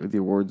writing like the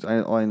awards.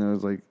 All I know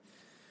is like.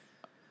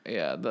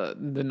 Yeah, the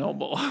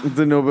Nobel.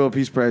 The Nobel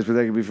Peace Prize, but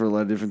that could be for a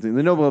lot of different things.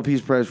 The Nobel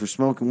Peace Prize for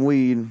smoking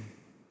weed.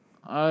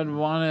 I'd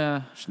want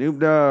to Snoop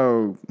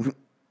Dogg.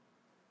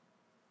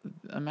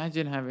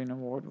 imagine having an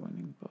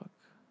award-winning book.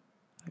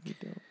 That'd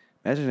be dope.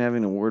 Imagine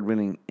having an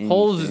award-winning.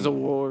 Holes is an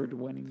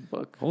award-winning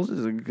book. Holes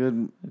is a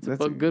good. It's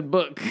a good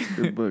book.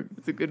 Good book.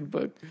 It's a good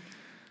book.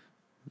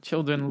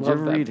 Children Did love you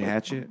ever that read book.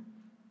 Hatchet?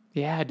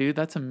 Yeah, dude,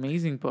 that's an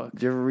amazing book.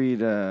 Did you ever read?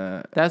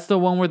 That's the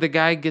one where the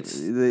guy gets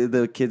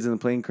the kids in the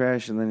plane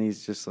crash, and then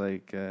he's just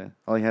like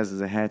all he has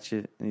is a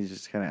hatchet, and he's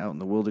just kind of out in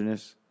the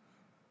wilderness.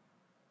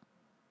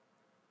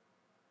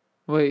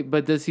 Wait,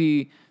 but does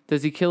he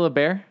kill a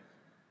bear?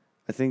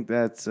 I think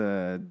that's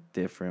a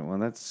different one.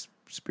 That's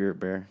Spirit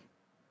Bear.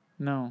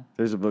 No.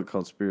 There's a book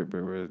called Spirit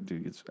Bear where the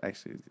dude gets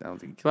actually. I don't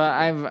think. But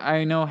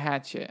I know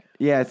Hatchet.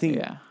 Yeah, I think.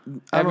 Yeah.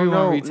 I don't Everyone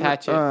know. reads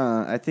Hatchet.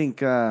 I think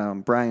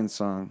Brian's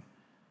song.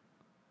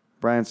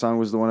 Brian's song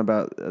was the one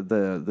about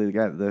the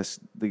guy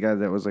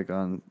that was like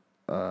on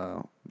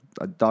a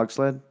dog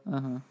sled,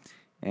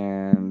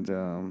 and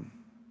some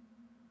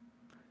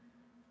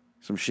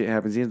shit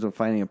happens. He ends up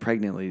finding a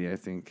pregnant lady. I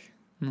think.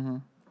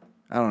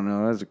 I don't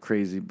know. That was a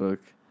crazy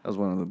book. That was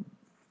one of the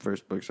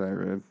first books I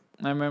read.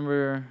 I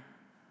remember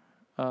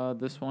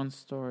this one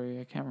story.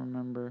 I can't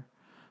remember,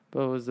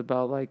 but it was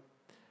about like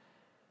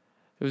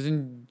it was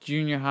in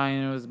junior high,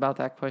 and it was about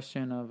that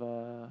question of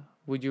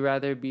would you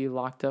rather be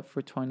locked up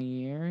for 20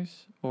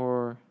 years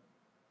or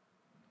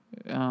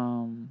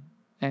and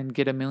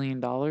get $1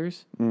 million,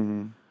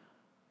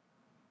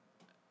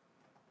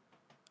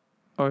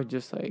 or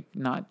just like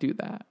not do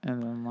that,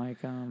 and then like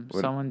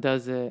someone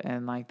does it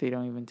and like they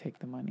don't even take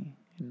the money,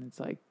 and it's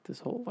like this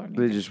whole learning.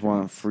 They just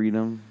want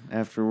freedom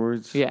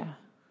afterwards. Yeah,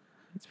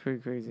 it's pretty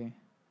crazy.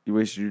 You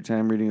wasted your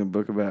time reading a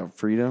book about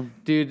freedom,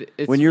 dude.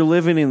 When you're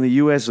living in the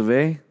U.S. of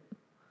A.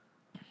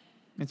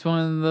 It's one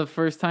of the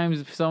first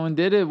times someone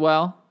did it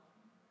well.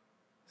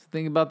 So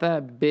think about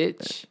that,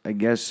 bitch. I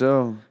guess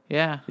so.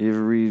 Yeah. You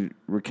ever read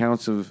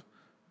recounts of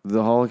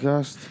the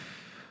Holocaust?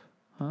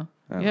 Huh?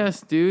 Yes,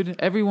 dude.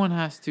 Everyone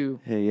has to.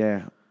 Hey,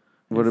 yeah.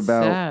 What It's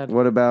about sad.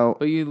 what about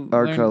But you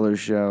our learn, colors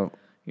shout?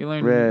 You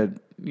learn Red.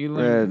 You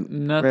learn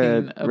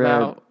nothing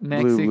about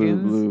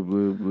Mexicans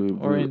blue,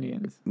 or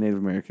Indians, Native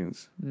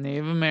Americans.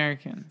 Native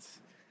Americans,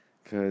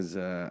 Because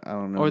I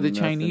don't know. or the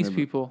Chinese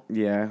people.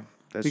 Yeah,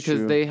 that's because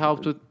true. they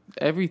helped with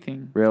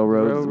everything.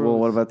 Railroads. Well,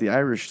 what about the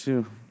Irish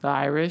too? The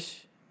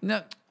Irish?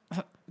 No,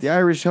 The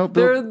Irish helped.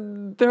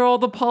 they're all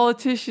the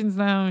politicians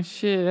now and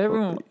shit.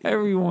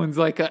 Everyone's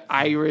like an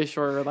Irish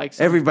or like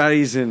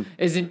Everybody's in.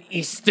 is an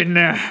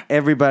Easterner.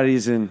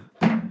 Everybody's in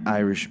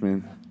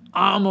Irishman.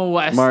 I'm a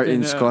Westerner.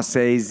 Martin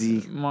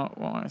Scorsese.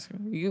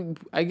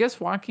 I guess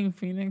Joaquin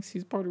Phoenix.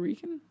 He's Puerto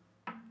Rican.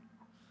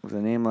 With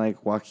a name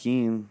like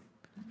Joaquin,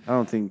 I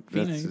don't think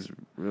Phoenix. that's his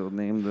real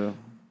name though.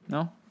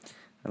 No.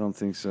 I don't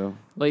think so.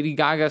 Lady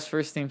Gaga's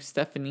first name's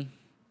Stephanie.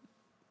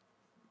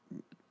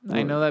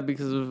 I know that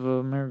because of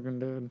American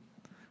Dad.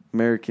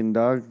 American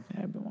Dog,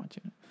 Yeah, I've been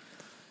watching it.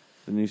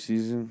 the new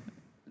season.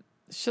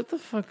 Shut the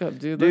fuck up,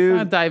 dude. Dude. Let's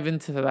not dive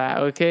into that,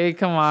 okay?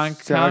 Come on,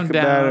 Talk calm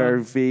down. about our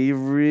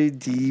favorite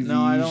TV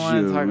No, I don't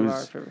want to talk about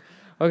our favorite.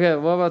 Okay,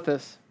 what about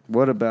this?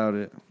 What about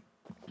it?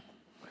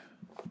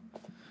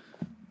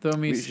 Throw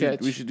me a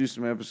sketch. We should do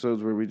some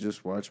episodes where we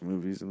just watch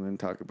movies and then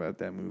talk about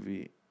that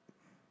movie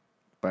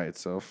by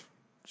itself.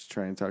 Just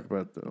try and talk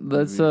about the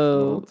movie for the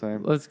whole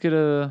time. Let's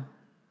try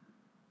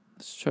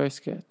a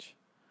sketch.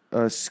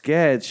 A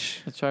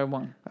sketch? Let's try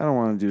one. I don't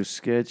want to do a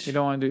sketch. You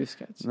don't want to do a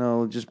sketch?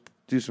 No, just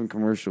do some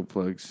commercial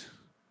plugs.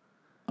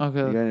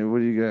 Okay. What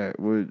do you got?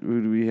 Who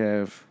do we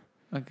have?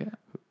 Okay.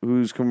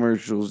 Whose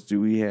commercials do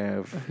we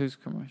have? Whose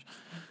commercial?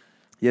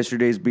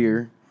 Yesterday's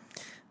beer.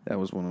 That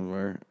was one of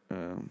our...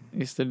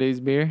 Yesterday's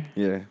beer?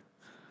 Yeah.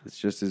 It's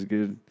just as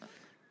good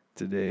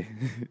today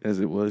as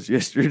it was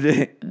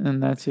yesterday.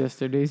 And that's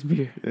yesterday's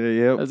beer.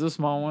 Yep. That's a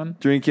small one.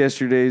 Drink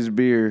yesterday's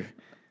beer.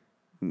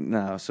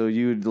 No, so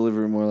you would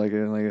deliver it more like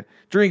a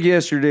drink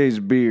yesterday's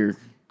beer.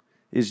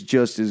 It's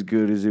just as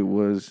good as it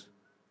was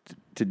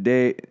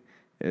today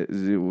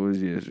as it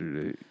was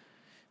yesterday.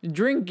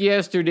 Drink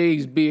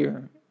yesterday's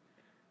beer.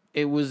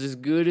 It was as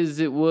good as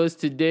it was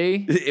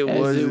today It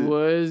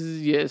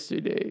was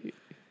yesterday.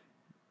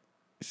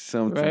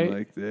 Something right?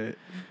 like that.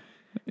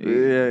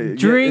 Yeah,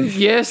 Drink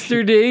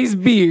yesterday's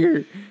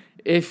beer.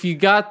 If you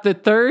got the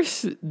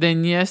thirst,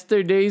 then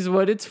yesterday's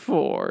what it's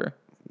for.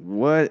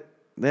 What?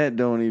 That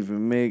don't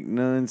even make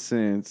none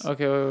sense.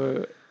 Okay,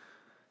 wait.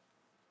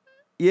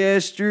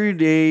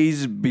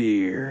 Yesterday's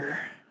beer.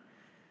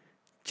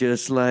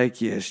 Just like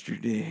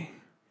yesterday.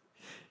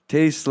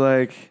 Tastes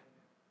like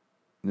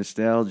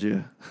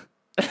nostalgia.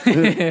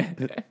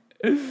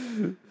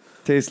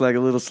 Tastes like a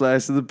little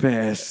slice of the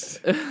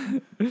past.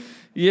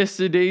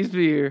 Yesterday's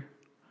beer.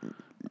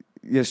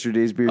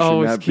 Yesterday's beer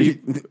should not be.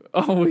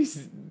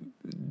 Always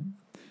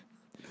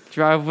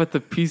drive with a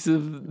piece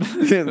of.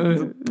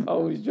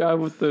 Always drive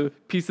with the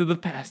piece of the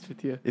past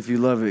with you. If you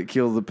love it,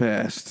 kill the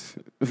past.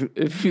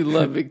 If you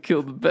love it,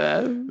 kill the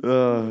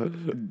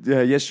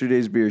past.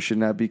 Yesterday's beer should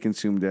not be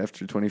consumed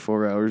after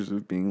 24 hours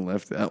of being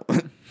left out.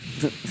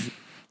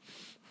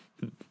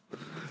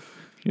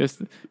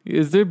 Yes.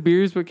 Is there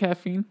beers with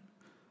caffeine?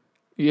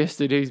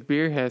 Yesterday's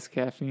beer has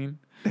caffeine.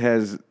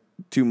 Has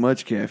too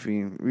much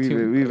caffeine.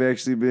 We've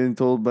actually been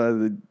told by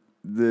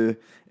the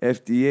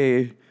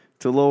FDA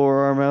to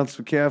lower our amounts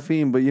of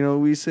caffeine, but you know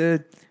what we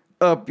said?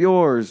 Up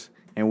yours,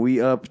 and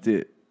we upped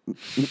it.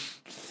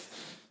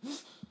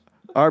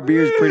 Our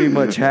beer is pretty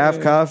much half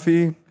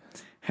coffee,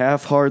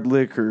 half hard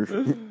liquor,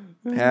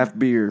 half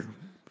beer.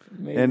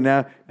 Maybe. And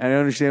now I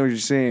understand what you're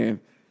saying.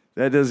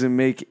 That doesn't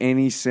make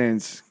any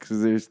sense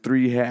because there's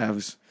 3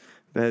 halves.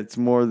 That's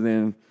more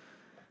than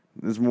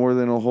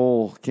a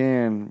whole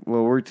can.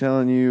 Well, we're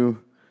telling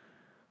you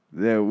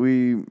that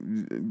we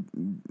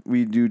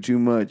do too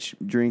much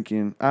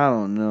drinking. I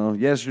don't know.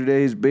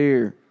 Yesterday's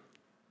beer.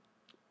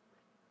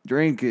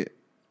 Drink it.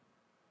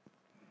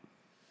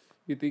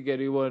 You think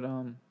Eddie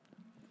Would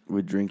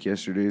drink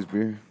yesterday's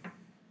beer?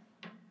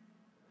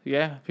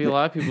 Yeah, a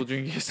lot of people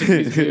drink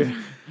yesterday's beer.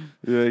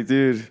 You're like,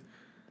 dude,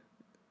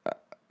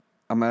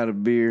 I'm out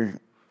of beer,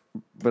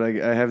 but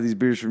I have these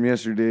beers from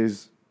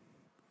yesterday's.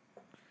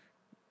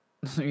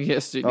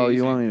 Yesterday's. Oh,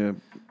 you want me to?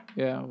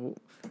 Yeah,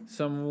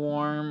 some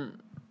warm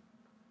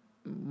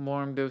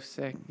Dos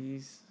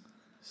Equis,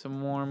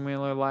 some warm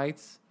Miller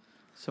Lights,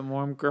 some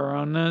warm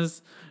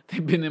Coronas.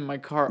 They've been in my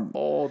car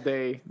all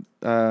day.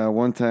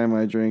 One time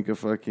I drank a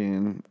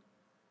fucking.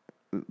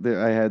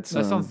 I had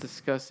some. That sounds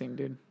disgusting,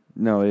 dude.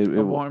 No,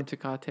 a warm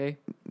Tecate.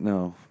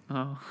 No.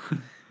 Oh.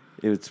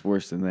 It's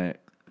worse than that.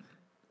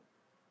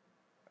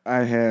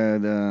 I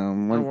had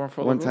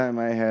one time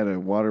I had a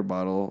water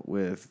bottle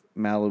with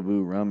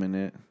Malibu rum in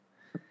it.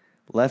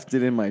 Left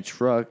it in my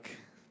truck.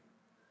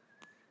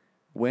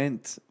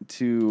 Went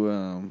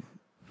to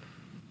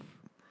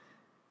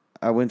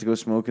go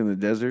smoke in the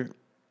desert,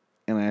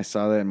 and I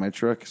saw that in my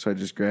truck, so I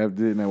just grabbed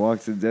it and I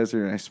walked to the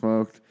desert and I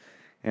smoked,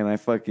 and I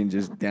fucking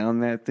just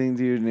downed that thing,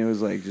 dude, and it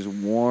was like just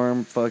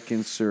warm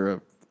fucking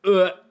syrup.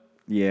 Ugh.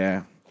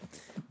 Yeah.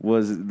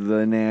 Was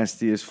the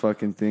nastiest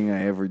fucking thing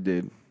I ever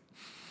did.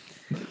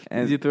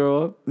 And did you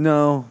throw up?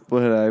 No,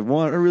 but I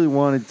really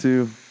wanted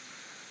to.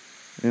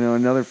 You know,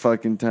 another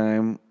fucking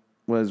time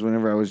was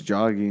whenever I was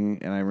jogging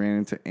and I ran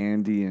into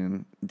Andy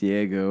and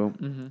Diego,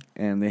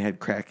 and they had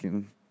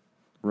Kraken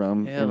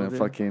rum in a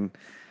fucking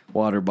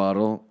water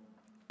bottle,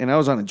 and I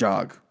was on a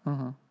jog,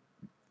 and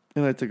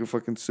I took a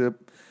fucking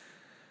sip.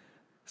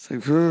 It's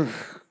like, ugh.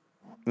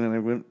 And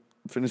then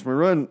I finished my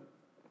run,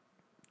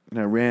 and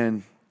I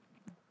ran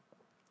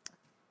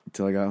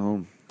until I got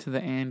home to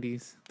the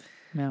Andes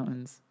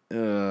Mountains.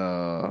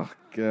 Oh,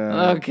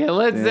 God. Okay,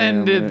 let's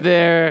end it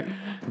there.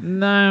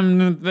 I'm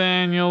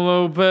Nathaniel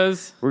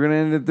Lopez. We're going to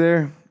end it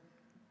there?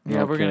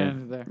 Yeah, we're going to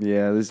end it there.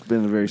 Yeah, this has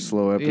been a very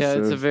slow episode. Yeah,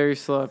 it's a very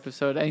slow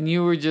episode. And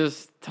you were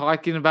just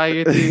talking about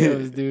your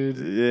Theos, dude.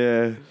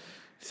 Yeah.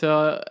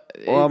 So.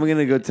 Well, I'm going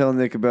to go tell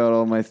Nick about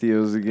all my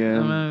Theos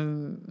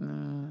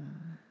again.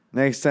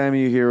 Next time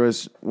you hear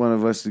us, one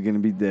of us is going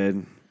to be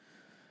dead.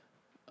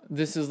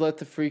 This is Let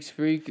the Freaks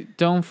Freak.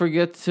 Don't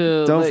forget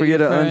to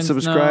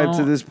unsubscribe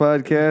to this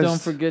podcast.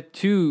 Don't forget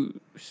to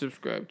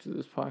subscribe to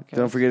this podcast.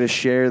 Don't forget to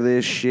share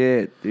this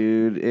shit,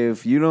 dude.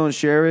 If you don't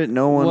share it,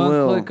 no one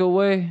will. One click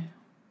away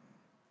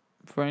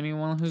For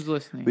anyone who's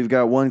listening. We've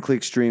got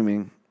one-click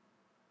streaming.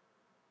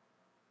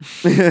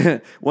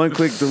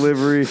 One-click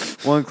delivery,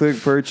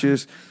 one-click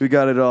purchase. We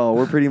got it all.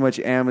 We're pretty much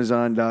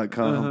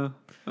Amazon.com.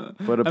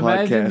 But a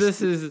Imagine podcast.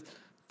 this is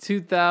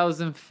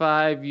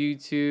 2005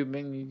 YouTube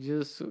and you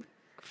just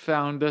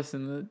found us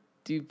in the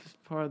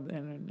deepest part of the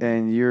internet.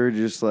 And you're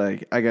just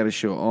like, I got to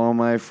show all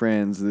my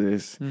friends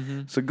this.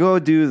 Mm-hmm. So go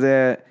do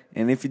that.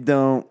 And if you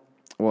don't,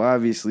 well,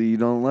 obviously you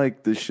don't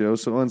like the show,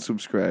 so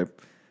unsubscribe.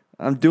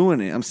 I'm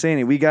doing it. I'm saying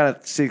it. We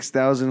got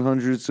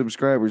 6,100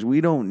 subscribers. We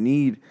don't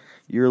need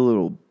your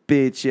little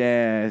bitch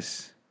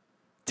ass.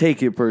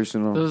 Take it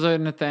personal. Those are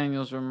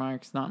Nathaniel's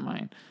remarks, not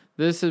mine.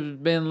 This has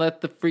been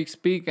Let the Freak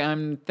Speak.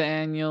 I'm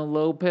Nathaniel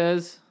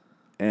Lopez.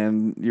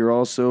 And you're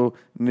also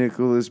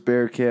Nicholas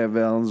Bearcat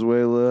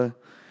Valenzuela.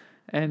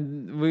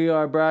 And we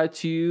are brought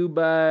to you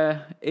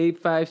by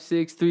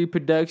 8563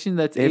 Productions.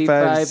 That's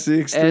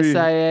 8563.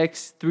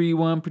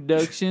 SIX31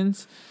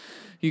 Productions.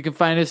 You can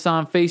find us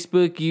on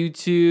Facebook,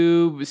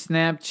 YouTube,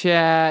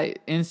 Snapchat,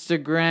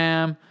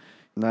 Instagram.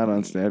 Not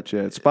on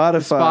Snapchat.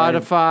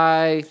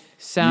 Spotify.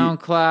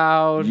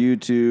 SoundCloud.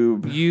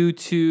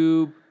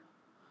 YouTube.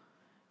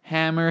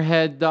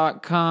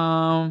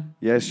 Hammerhead.com.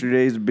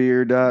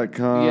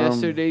 Yesterdaysbeer.com.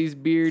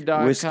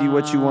 Yesterdaysbeer.com. Whiskey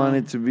What You Want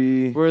It to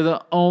Be. We're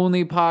the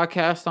only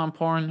podcast on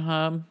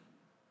Pornhub.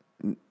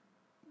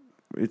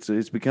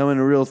 It's becoming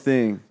a real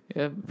thing.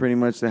 Yep. Pretty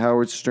much the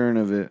Howard Stern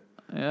of it.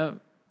 Yep.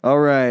 All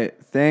right.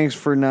 Thanks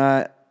for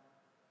not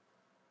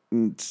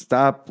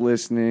stop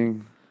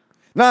listening.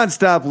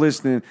 Non-stop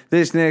listening.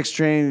 This next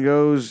train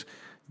goes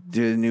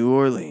to New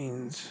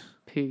Orleans.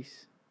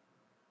 Peace.